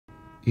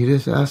You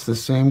just ask the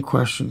same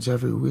questions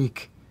every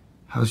week.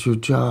 How's your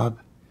job?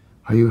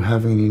 Are you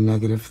having any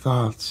negative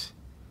thoughts?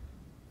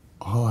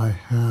 All I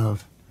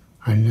have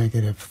are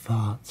negative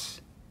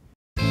thoughts.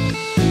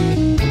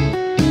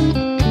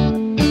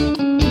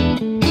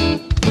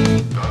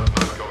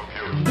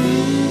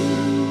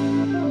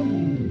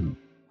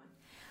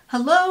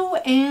 Hello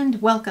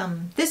and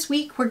welcome. This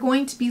week we're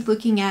going to be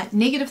looking at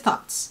negative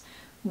thoughts.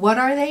 What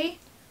are they?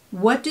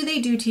 What do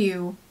they do to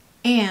you?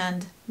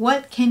 And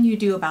what can you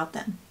do about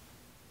them?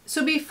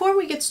 So before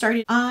we get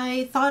started,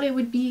 I thought it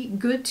would be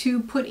good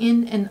to put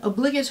in an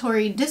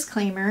obligatory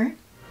disclaimer.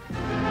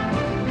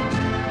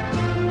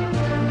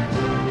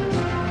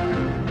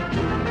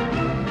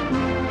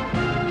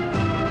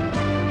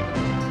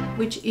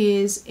 Which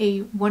is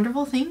a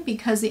wonderful thing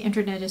because the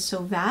internet is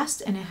so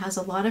vast and it has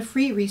a lot of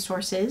free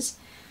resources.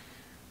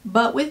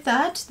 But with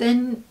that,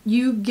 then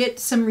you get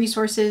some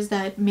resources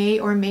that may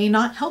or may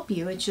not help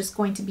you. It's just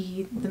going to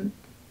be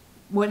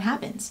what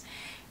happens.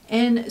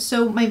 And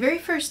so my very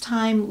first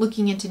time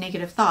looking into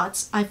negative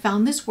thoughts, I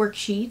found this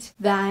worksheet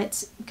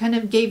that kind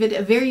of gave it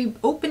a very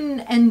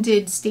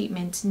open-ended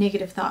statement,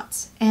 negative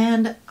thoughts.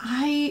 And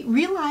I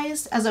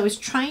realized as I was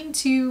trying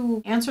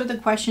to answer the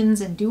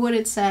questions and do what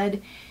it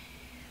said,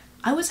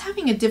 I was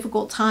having a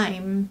difficult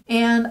time,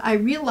 and I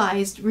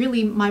realized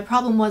really my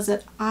problem was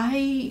that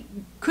I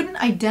couldn't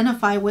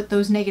identify what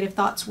those negative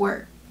thoughts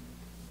were.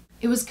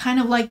 It was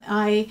kind of like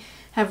I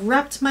have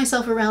wrapped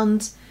myself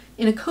around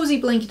in a cozy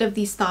blanket of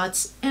these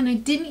thoughts, and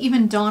it didn't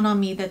even dawn on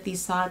me that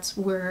these thoughts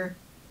were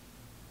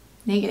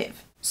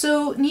negative.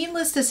 So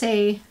needless to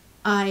say,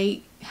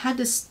 I had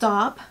to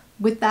stop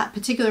with that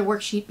particular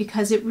worksheet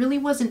because it really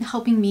wasn't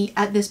helping me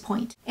at this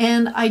point.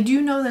 And I do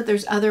know that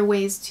there's other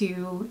ways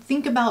to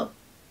think about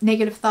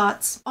negative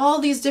thoughts, all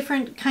these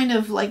different kind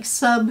of like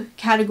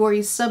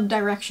subcategories,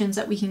 sub-directions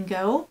that we can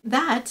go.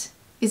 That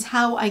is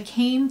how I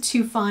came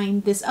to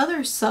find this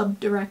other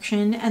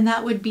sub-direction, and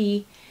that would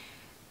be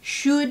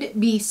should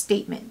be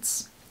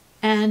statements.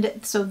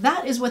 And so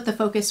that is what the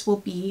focus will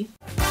be.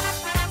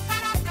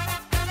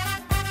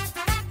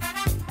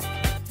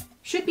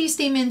 Should be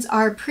statements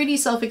are pretty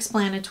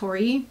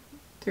self-explanatory.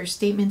 There's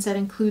statements that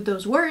include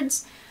those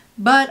words,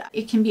 but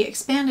it can be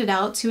expanded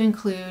out to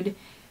include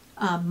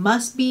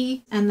must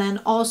be, and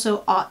then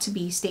also ought to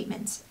be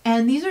statements.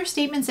 And these are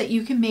statements that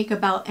you can make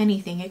about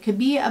anything. It could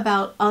be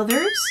about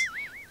others.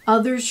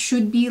 Others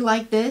should be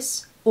like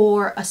this,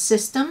 or a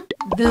system.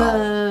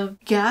 The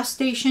gas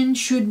station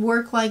should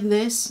work like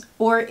this,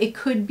 or it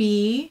could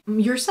be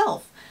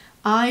yourself.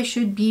 I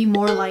should be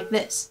more like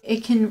this.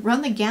 It can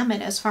run the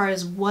gamut as far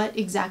as what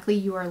exactly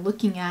you are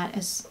looking at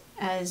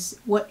as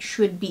what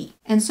should be.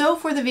 And so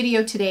for the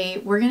video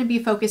today, we're going to be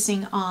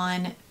focusing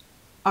on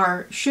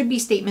our should be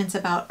statements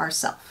about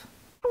ourselves.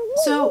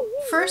 So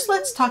first,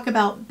 let's talk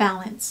about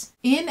balance.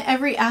 In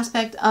every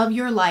aspect of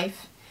your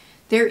life,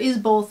 there is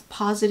both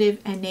positive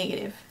and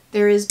negative.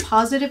 There is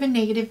positive and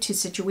negative to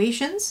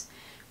situations,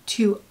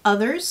 to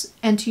others,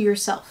 and to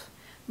yourself.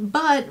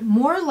 But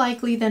more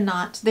likely than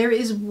not, there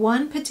is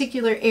one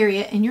particular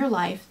area in your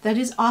life that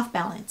is off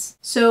balance.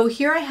 So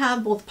here I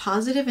have both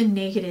positive and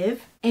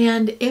negative.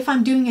 And if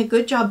I'm doing a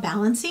good job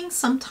balancing,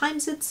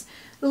 sometimes it's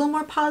a little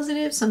more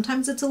positive,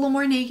 sometimes it's a little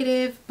more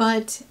negative,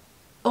 but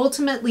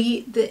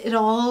ultimately it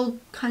all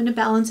kind of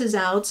balances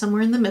out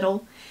somewhere in the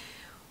middle.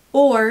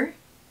 Or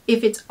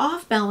if it's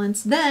off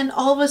balance, then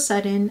all of a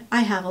sudden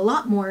I have a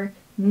lot more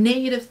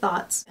negative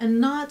thoughts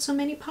and not so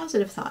many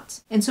positive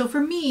thoughts. And so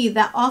for me,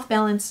 that off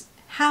balance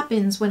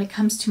happens when it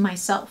comes to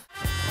myself.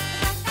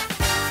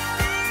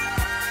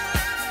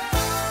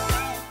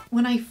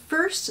 When I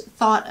first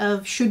thought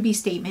of should be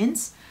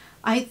statements,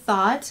 I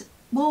thought,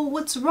 well,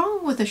 what's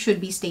wrong with a should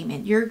be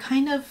statement? You're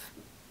kind of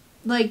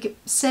like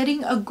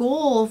setting a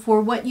goal for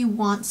what you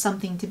want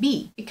something to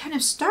be. It kind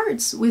of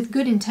starts with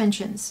good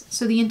intentions.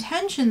 So the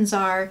intentions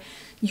are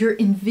you're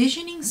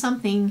envisioning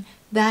something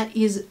that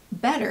is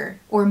better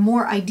or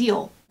more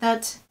ideal.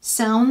 That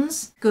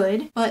sounds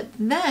good, but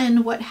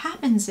then what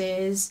happens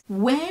is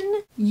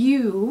when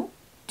you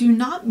do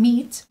not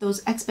meet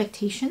those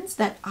expectations,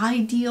 that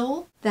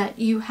ideal that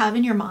you have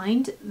in your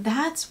mind,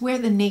 that's where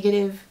the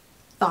negative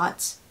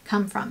thoughts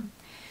come from.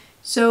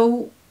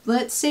 So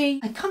let's say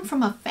I come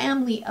from a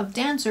family of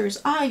dancers.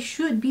 I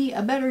should be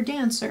a better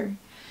dancer.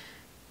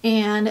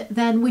 And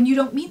then when you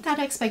don't meet that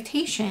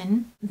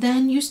expectation,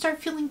 then you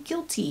start feeling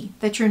guilty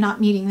that you're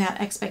not meeting that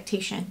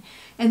expectation.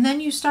 And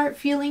then you start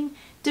feeling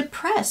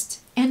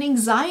depressed and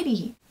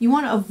anxiety. You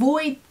want to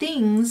avoid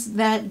things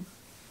that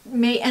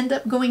may end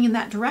up going in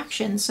that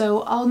direction.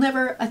 So I'll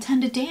never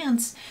attend a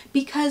dance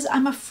because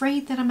I'm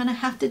afraid that I'm going to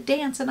have to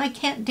dance and I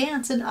can't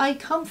dance and I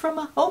come from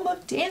a home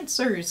of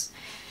dancers.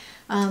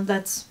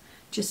 That's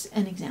just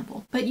an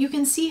example. But you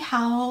can see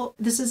how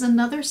this is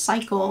another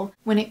cycle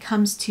when it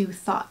comes to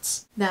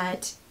thoughts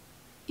that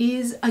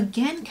is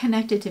again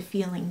connected to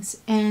feelings.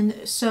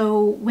 And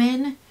so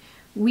when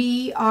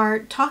we are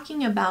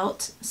talking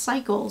about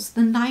cycles,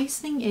 the nice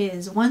thing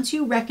is once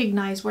you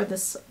recognize what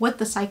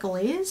the cycle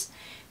is,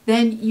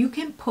 then you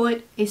can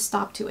put a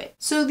stop to it.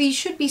 So these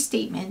should be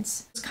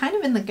statements. It's kind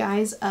of in the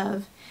guise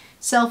of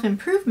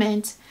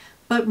self-improvement,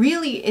 but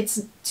really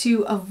it's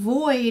to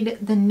avoid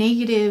the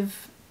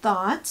negative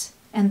thought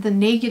and the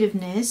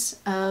negativeness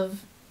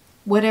of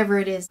whatever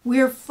it is.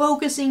 We're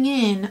focusing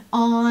in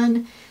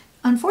on,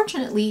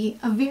 unfortunately,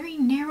 a very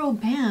narrow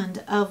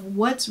band of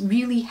what's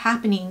really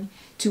happening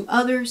to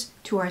others,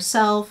 to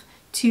ourselves,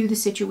 to the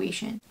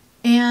situation.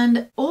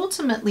 And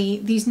ultimately,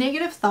 these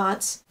negative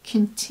thoughts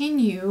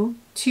continue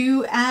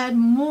to add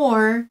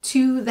more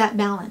to that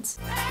balance.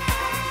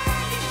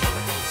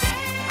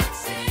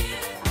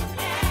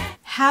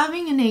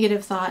 Having a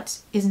negative thought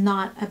is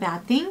not a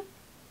bad thing.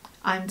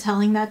 I'm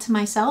telling that to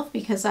myself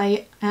because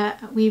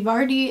we've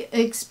already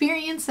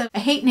experienced that I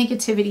hate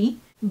negativity,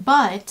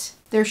 but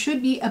there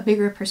should be a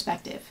bigger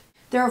perspective.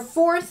 There are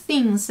 4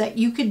 things that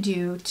you could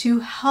do to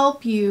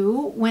help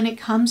you when it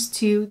comes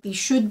to the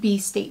should-be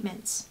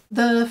statements.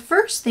 The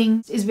first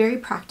thing is very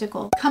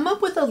practical. Come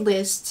up with a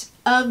list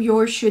of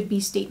your should-be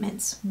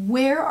statements.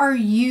 Where are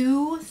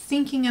you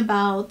thinking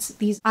about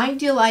these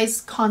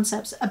idealized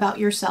concepts about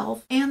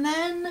yourself? And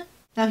then,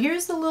 now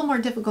here's the little more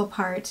difficult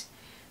part,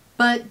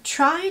 but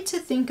try to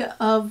think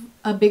of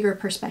a bigger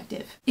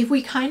perspective. If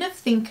we kind of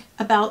think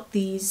about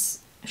these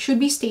should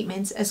be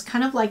statements as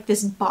kind of like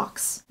this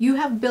box. You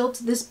have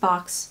built this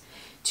box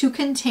to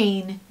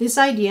contain this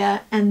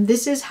idea, and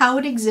this is how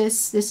it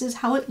exists, this is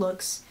how it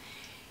looks.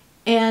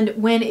 And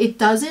when it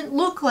doesn't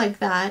look like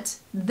that,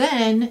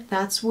 then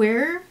that's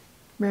where,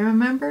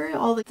 remember,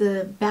 all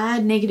the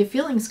bad negative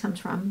feelings comes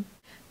from.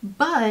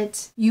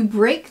 But you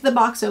break the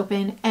box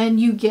open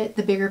and you get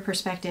the bigger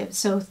perspective.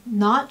 So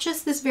not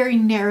just this very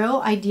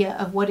narrow idea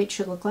of what it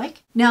should look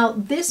like. Now,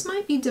 this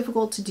might be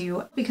difficult to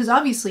do because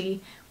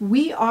obviously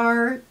we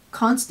are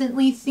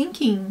constantly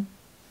thinking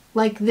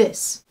like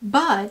this,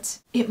 but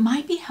it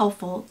might be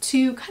helpful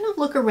to kind of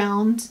look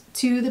around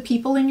to the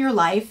people in your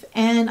life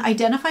and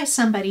identify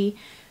somebody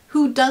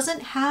who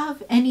doesn't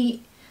have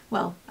any,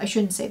 well, I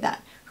shouldn't say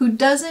that, who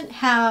doesn't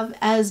have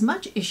as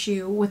much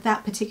issue with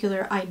that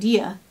particular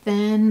idea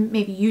than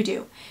maybe you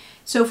do.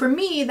 So for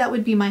me, that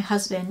would be my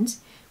husband.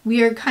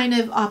 We are kind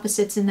of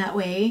opposites in that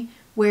way,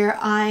 where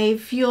I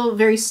feel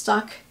very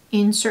stuck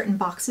in certain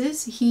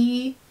boxes.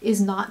 He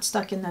is not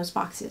stuck in those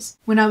boxes.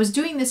 When I was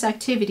doing this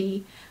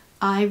activity,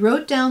 I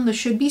wrote down the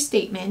should be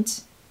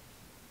statement,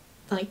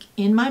 like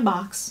in my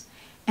box,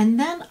 and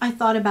then I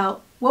thought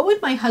about what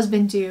would my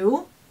husband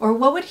do, or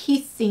what would he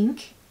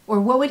think, or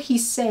what would he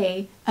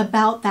say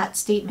about that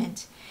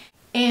statement?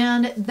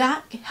 And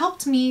that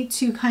helped me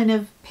to kind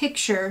of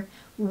picture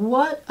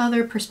what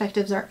other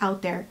perspectives are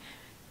out there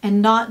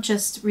and not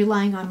just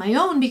relying on my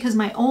own, because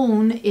my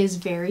own is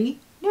very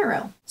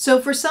narrow.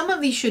 So for some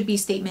of these should be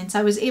statements,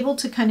 I was able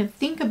to kind of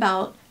think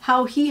about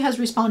how he has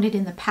responded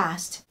in the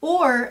past.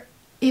 Or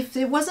if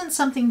it wasn't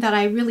something that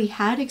I really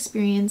had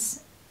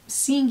experience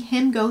seeing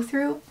him go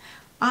through,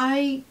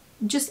 I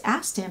just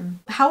asked him,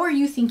 how are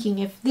you thinking?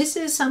 If this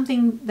is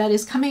something that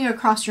is coming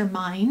across your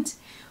mind,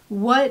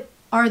 what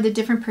are the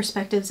different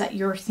perspectives that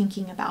you're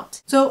thinking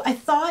about? So I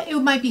thought it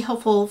might be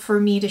helpful for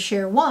me to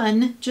share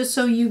one, just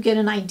so you get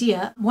an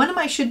idea. One of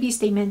my should be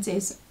statements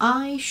is,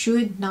 I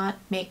should not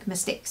make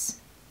mistakes.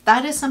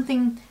 That is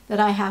something that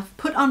I have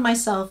put on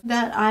myself,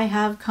 that I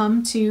have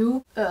come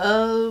to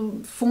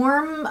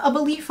form a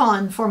belief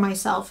on for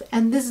myself.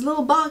 And this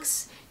little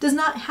box does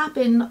not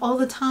happen all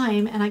the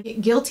time. And I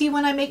get guilty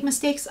when I make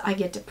mistakes. I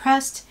get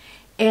depressed.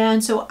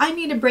 And so I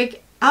need to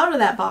break out of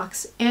that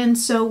box. And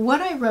so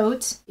what I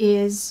wrote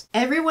is,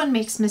 everyone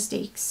makes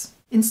mistakes.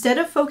 Instead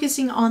of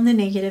focusing on the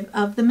negative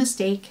of the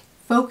mistake,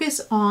 focus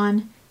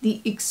on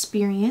the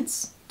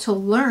experience to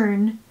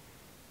learn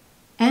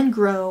and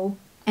grow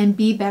and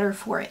be better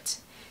for it.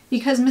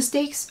 Because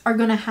mistakes are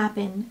going to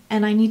happen,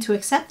 and I need to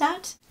accept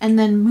that and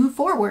then move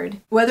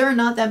forward. Whether or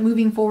not that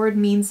moving forward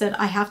means that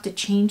I have to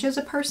change as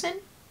a person,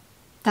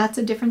 that's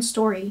a different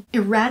story.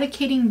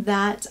 Eradicating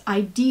that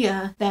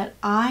idea that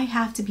I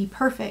have to be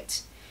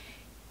perfect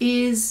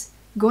is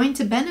going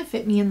to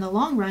benefit me in the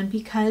long run,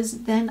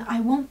 because then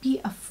I won't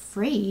be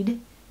afraid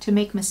to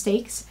make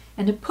mistakes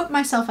and to put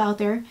myself out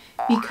there,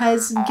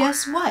 because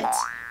guess what?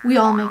 We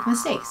all make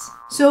mistakes.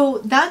 So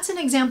that's an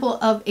example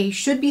of a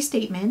should be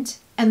statement,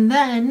 and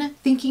then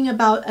thinking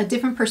about a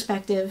different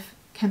perspective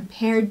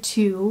compared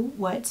to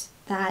what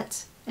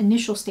that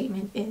initial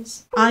statement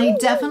is. I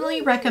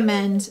definitely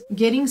recommend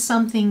getting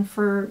something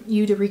for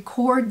you to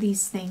record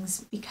these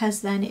things,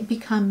 because then it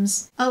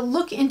becomes a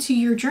look into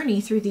your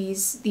journey through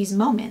these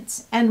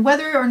moments. And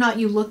whether or not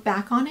you look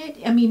back on it,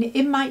 I mean,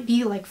 it might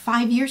be like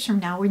 5 years from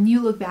now when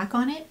you look back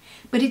on it,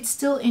 but it's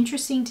still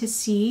interesting to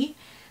see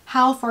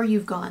how far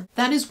you've gone.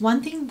 That is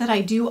one thing that I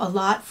do a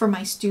lot for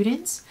my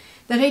students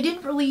that I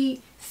didn't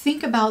really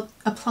think about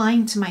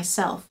applying to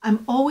myself.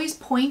 I'm always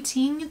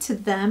pointing to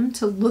them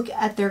to look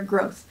at their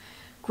growth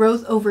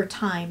over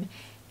time.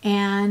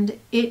 And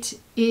it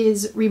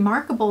is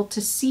remarkable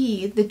to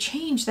see the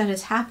change that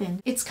has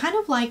happened. It's kind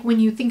of like when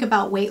you think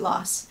about weight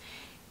loss.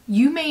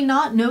 you may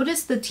not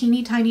notice the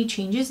teeny tiny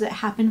changes that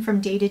happen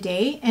from day to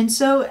day. And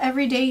so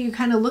every day you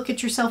kind of look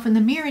at yourself in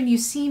the mirror and you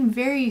seem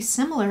very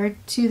similar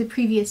to the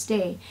previous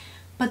day.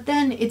 But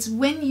then it's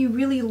when you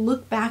really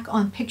look back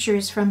on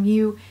pictures from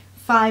you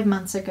 5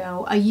 months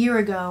ago, a year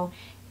ago,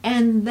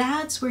 and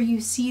that's where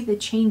you see the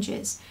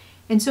changes.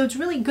 And so it's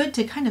really good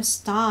to kind of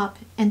stop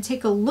and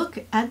take a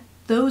look at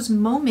those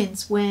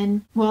moments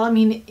when, well, I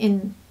mean,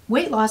 in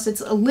weight loss,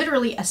 it's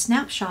literally a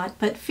snapshot,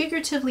 but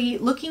figuratively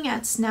looking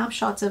at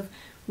snapshots of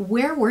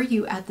where were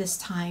you at this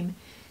time?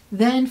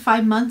 Then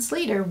 5 months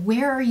later,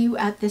 where are you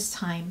at this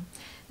time?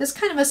 That's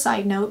kind of a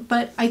side note,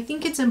 but I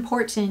think it's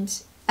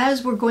important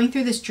as we're going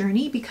through this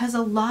journey, because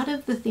a lot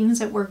of the things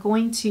that we're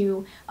going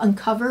to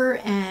uncover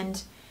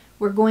and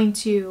we're going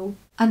to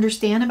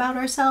understand about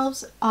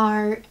ourselves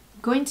are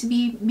going to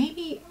be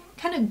maybe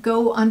kind of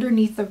go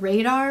underneath the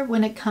radar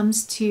when it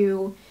comes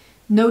to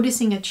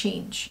noticing a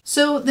change.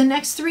 So the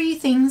next 3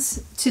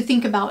 things to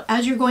think about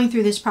as you're going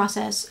through this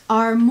process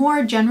are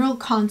more general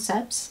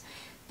concepts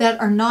that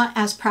are not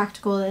as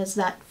practical as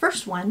that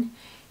first one,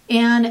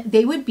 and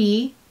they would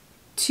be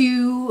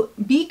to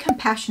be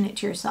compassionate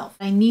to yourself.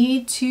 I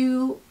need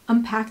to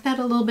unpack that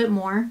a little bit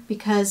more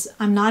because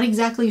I'm not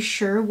exactly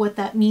sure what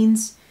that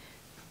means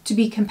to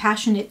be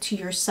compassionate to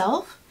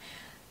yourself.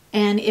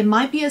 And it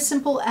might be as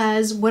simple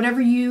as whatever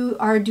you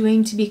are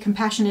doing to be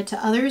compassionate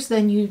to others,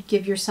 then you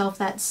give yourself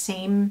that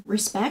same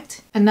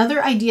respect.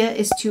 Another idea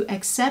is to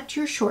accept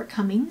your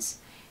shortcomings.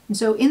 And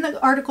so in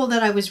the article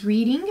that I was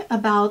reading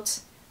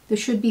about the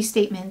should be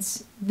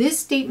statements, this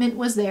statement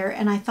was there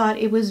and I thought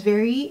it was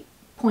very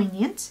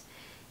poignant.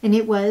 And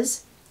it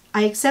was,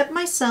 I accept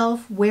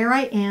myself where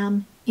I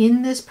am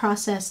in this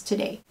process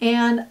today.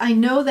 And I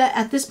know that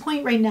at this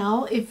point right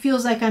now, it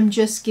feels like I'm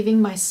just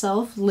giving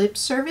myself lip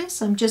service.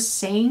 I'm just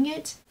saying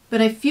it. But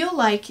I feel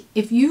like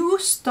if you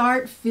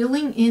start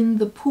filling in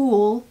the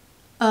pool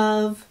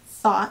of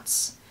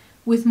thoughts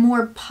with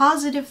more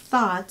positive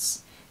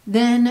thoughts,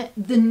 then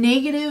the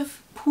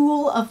negative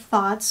pool of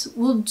thoughts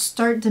will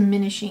start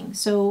diminishing.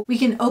 So we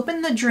can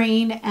open the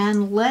drain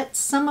and let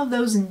some of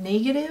those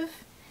negative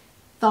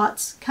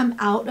thoughts come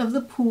out of the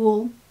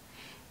pool,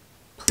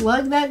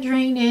 plug that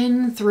drain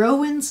in,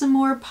 throw in some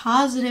more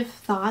positive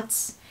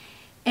thoughts,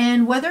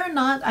 and whether or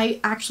not I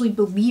actually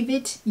believe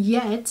it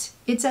yet,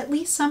 it's at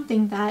least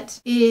something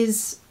that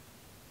is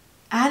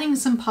adding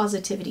some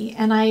positivity.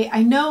 And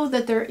I know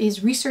that there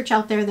is research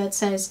out there that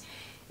says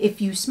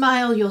if you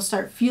smile, you'll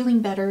start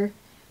feeling better.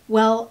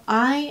 Well,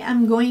 I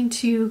am going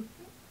to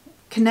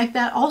connect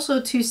that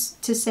also to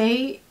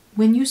say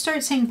when you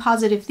start saying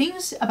positive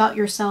things about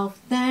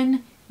yourself,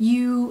 then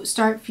you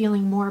start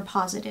feeling more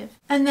positive.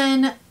 And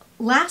then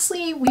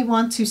lastly, we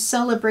want to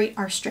celebrate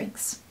our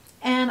strengths.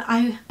 And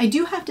I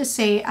do have to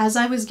say, as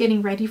I was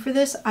getting ready for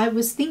this, I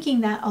was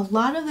thinking that a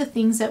lot of the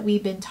things that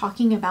we've been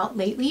talking about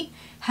lately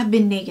have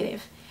been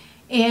negative.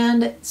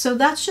 And so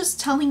that's just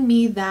telling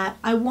me that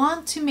I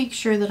want to make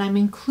sure that I'm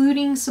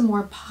including some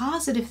more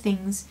positive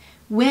things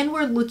when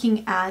we're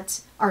looking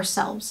at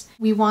ourselves.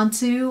 We want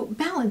to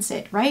balance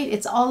it, right?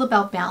 It's all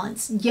about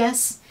balance.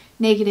 Yes,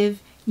 negative.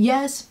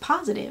 Yes,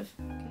 positive.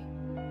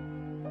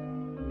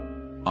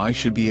 I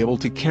should be able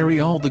to carry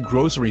all the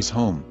groceries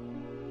home.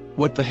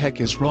 What the heck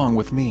is wrong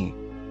with me?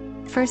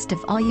 First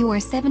of all, you are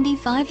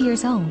 75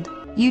 years old.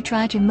 You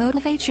try to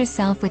motivate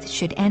yourself with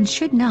should and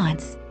should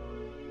nots.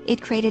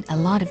 It created a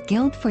lot of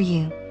guilt for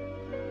you.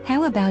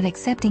 How about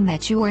accepting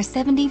that you are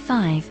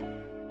 75?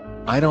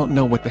 I don't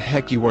know what the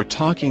heck you are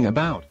talking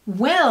about.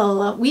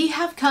 Well, we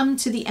have come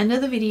to the end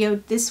of the video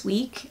this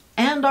week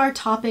and our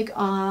topic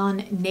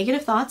on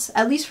negative thoughts,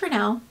 at least for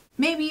now.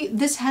 Maybe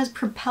this has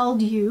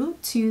propelled you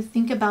to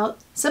think about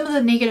some of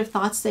the negative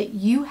thoughts that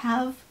you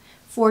have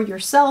for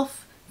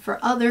yourself, for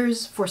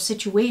others, for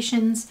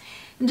situations,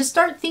 and to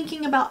start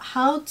thinking about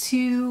how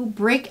to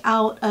break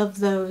out of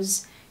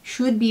those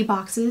should be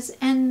boxes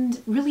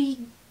and really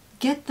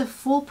get the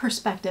full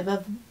perspective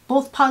of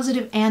both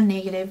positive and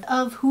negative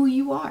of who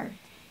you are.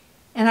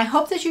 And I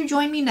hope that you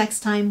join me next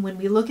time when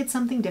we look at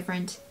something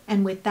different.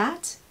 And with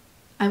that,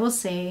 I will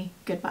say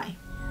goodbye.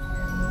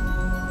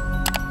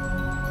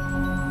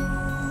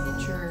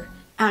 Get your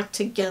act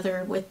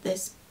together with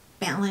this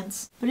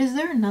balance. But is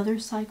there another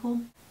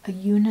cycle? A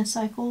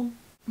unicycle?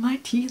 My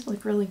teeth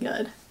look really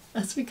good.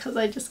 That's because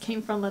I just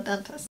came from the dentist.